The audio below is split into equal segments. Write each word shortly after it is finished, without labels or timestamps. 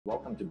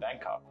Welcome to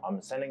Bangkok.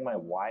 I'm sending my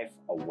wife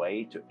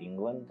away to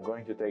England. I'm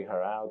going to take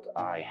her out.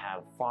 I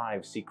have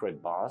 5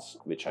 secret bars,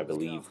 which I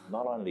believe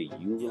not only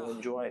you will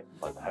enjoy,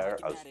 but her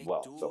as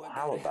well. So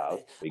how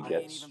about we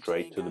get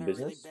straight to the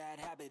business?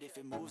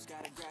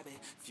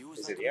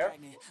 Is it here?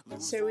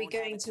 So we're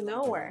going to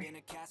nowhere.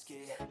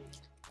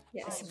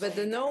 Yes, but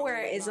the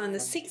nowhere is on the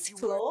 6th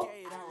floor.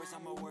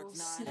 We'll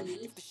see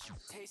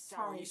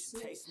how it's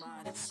like.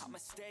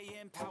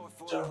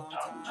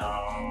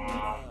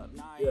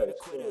 Yeah, it's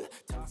cool.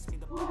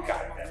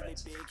 God damn it.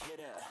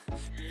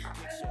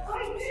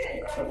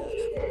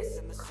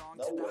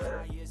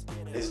 Nowhere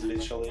is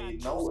literally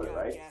nowhere,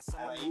 right?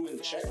 And I even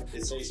checked,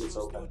 it says it's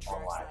open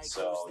online,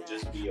 so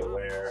just be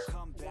aware.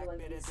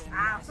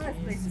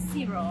 First place is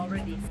 0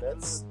 already.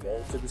 Let's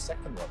go to the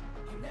second one.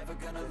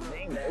 The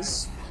name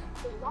is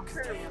The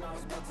locker room.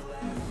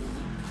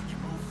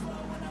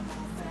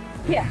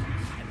 Yeah,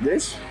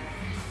 this?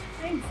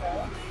 I think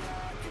so.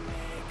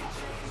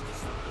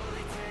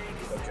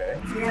 Okay.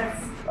 Yes.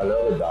 A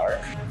little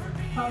dark.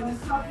 How do you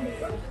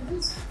open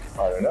this?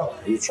 I don't know.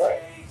 You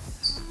try.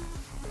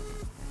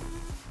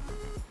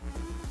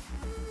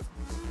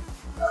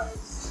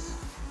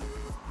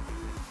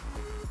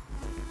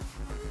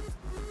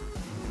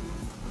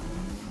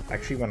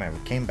 Actually, when I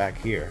came back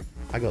here,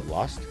 I got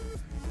lost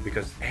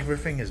because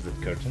everything is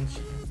with curtains.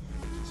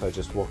 So I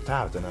just walked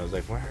out and I was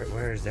like,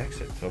 where is the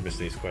exit?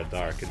 Obviously, it's quite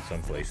dark in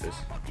some places.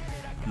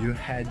 You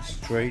head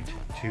straight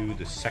to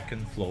the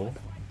 2nd floor.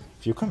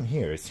 If you come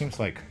here, it seems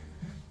like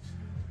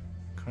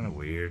kind of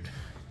weird.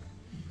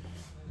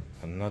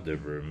 Another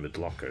room with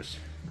lockers.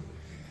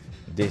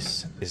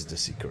 This is the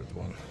secret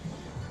one.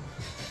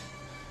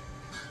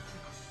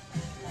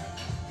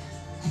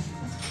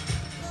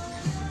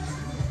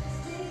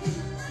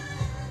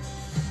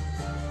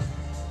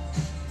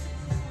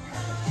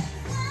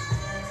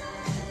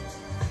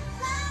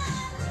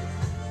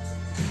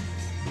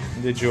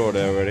 Did you order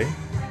already?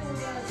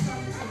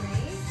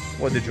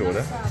 What did you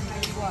order?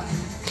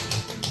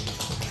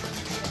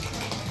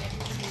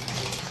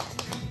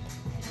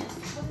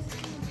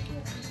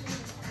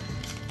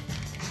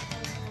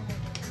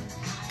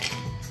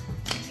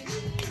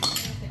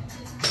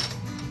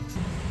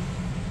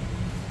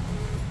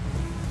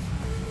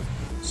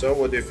 So,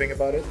 what do you think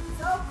about it?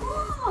 So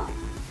cool!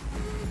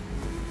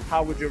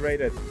 How would you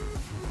rate it?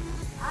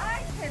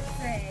 I could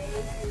say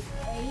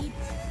 8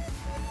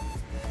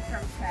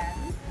 from 10.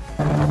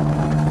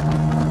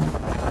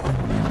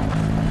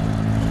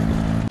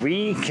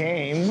 We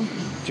came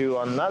to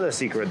another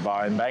secret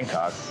bar in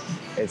Bangkok.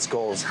 It's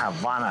called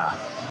Havana.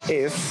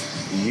 If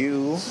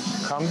you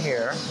come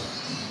here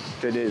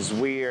to this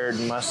weird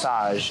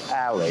massage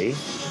alley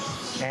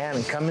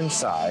and come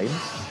inside,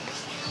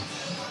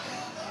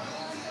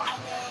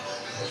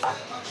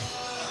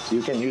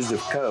 you can use the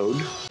code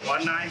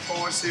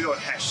 1940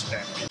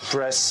 hashtag.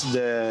 press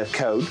the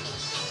code,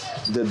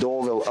 the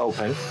door will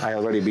open. I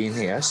already been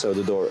here, so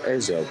the door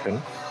is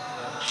open.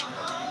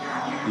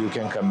 You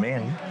can come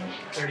in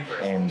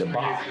the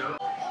bar.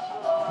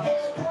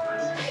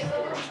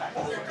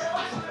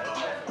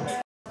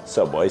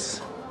 So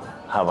boys,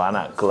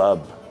 Havana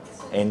Club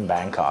in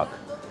Bangkok.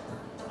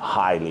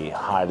 Highly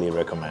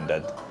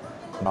recommended.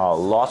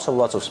 Lots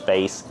of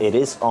space. It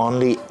is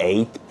only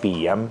 8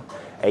 p.m.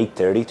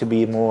 8:30 to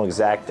be more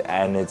exact,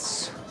 and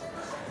it's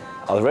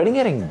already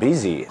getting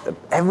busy.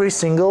 Every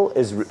single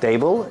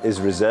table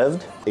is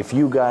reserved. If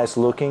you guys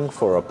looking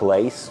for a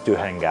place to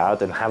hang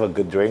out and have a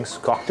good drinks,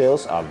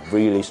 cocktails are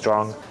really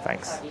strong.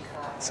 Thanks.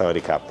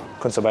 Sawadee Cup.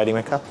 Kun sabadi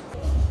mein cup.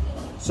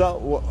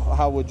 So,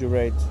 how would you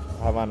rate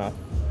Havana?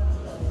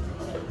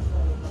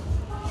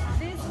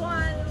 This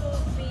one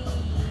will be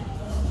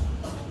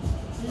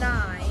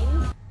 9.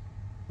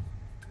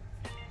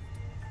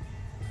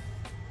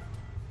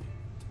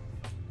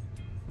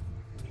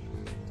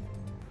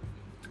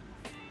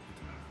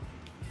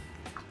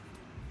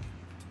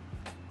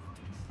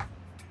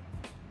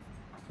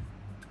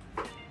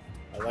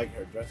 I like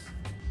her dress.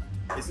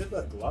 Is it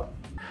a club?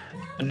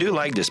 I do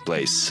like this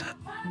place.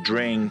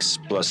 Drinks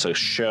plus a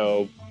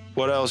show.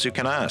 What else you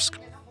can ask?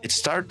 It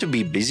started to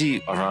be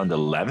busy around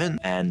 11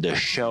 and the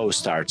show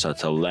starts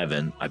at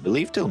 11, I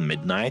believe till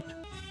midnight.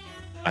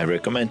 I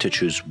recommend to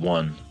choose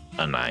one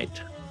a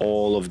night.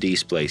 All of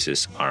these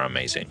places are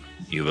amazing.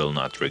 You will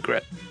not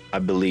regret. I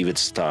believe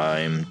it's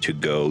time to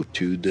go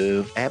to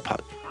the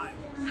airport.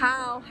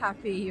 How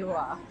happy you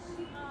are.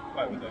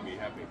 Why would I be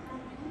happy?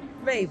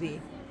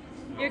 Baby,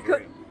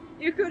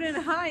 you couldn't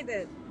hide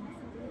it.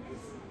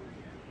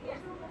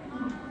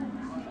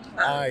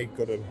 I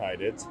couldn't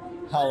hide it.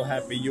 How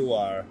happy you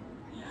are.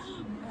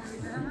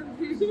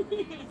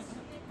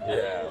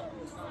 Yeah,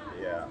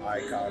 I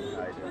can't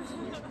hide it.